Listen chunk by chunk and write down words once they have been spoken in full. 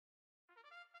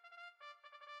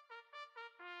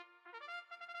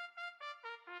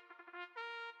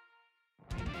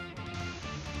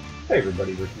Hey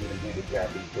everybody, Rick Needham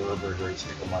handicapping thoroughbred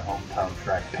racing on my hometown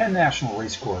track, Penn National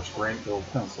Race Course, Grantville,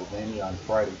 Pennsylvania on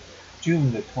Friday,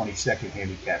 June the 22nd,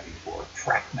 handicapping for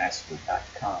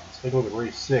trackmaster.com. So they go to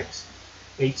race 6,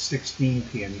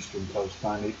 8:16 p.m. Eastern Coast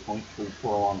time, 8.3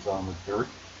 furlongs on the dirt.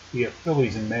 We have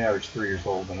fillies and mares 3 years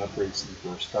old and up racing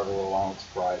for a starter allowance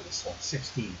prize of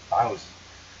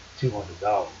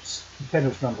 $16,200.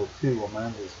 Contenders number 2,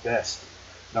 Amanda's Best,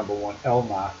 number 1,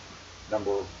 Elma,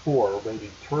 number 4, Lady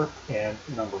Turk, and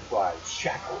number 5,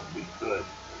 Shackle Be Good.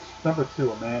 Number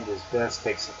 2, Amanda's Best,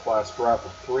 takes a class drop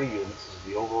of 3 units as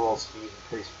the overall speed and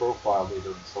pace profile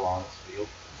leader in Solana's field.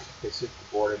 They sit the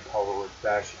board in power and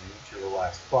fashion in each of the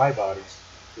last 5 outings,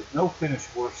 with no finish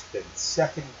worse than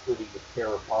second, including a pair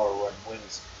of power run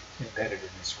wins embedded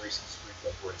in this recent streak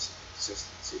of racing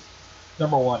consistency.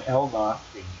 Number 1, Elna,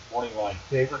 the morning line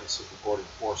favorite, has hit the board in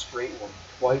 4 straight, winning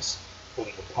twice,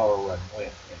 including a power run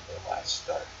win in their last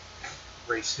start.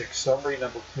 Race 6 summary,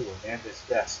 number 2, Amanda's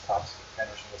Best, tops the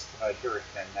contenders list tonight here at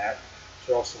Penn Nat,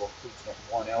 which also includes number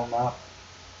 1, Elma,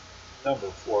 number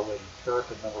 4, Lady Turk,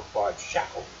 and number 5,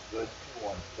 Shackle Be Good, 2,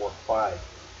 1, 4, 5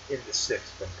 in the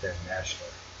 6th from Penn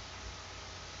National.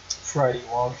 Friday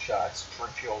longshots,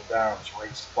 Churchill Downs,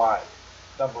 race 5,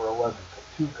 number 11,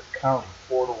 Catuga County,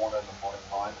 4 to 1 in the morning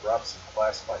line, drops in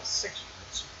class by 6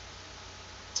 units,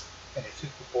 and it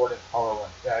took the board in power run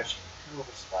fashion in 2 of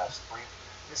his last 3,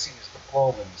 missing his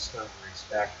diploma in his 3rd race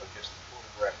back by just a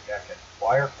photograph back at the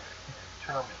wire, and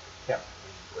determined to kept the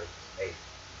lead break made.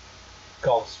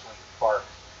 Gulfstream Park,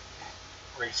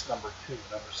 race number 2,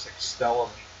 number 6, Stella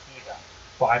Needham,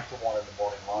 5 to 1 in the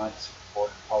morning line, took the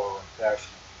board in power run fashion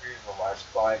in 3 of the last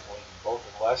 5, winning both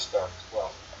in the last start as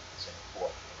well as in the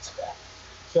 4th race back.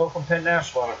 So from Penn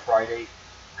National on a Friday,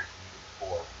 Rick Needham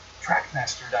for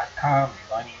trackmaster.com,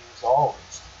 reminding you as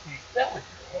always to keep that with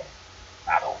you.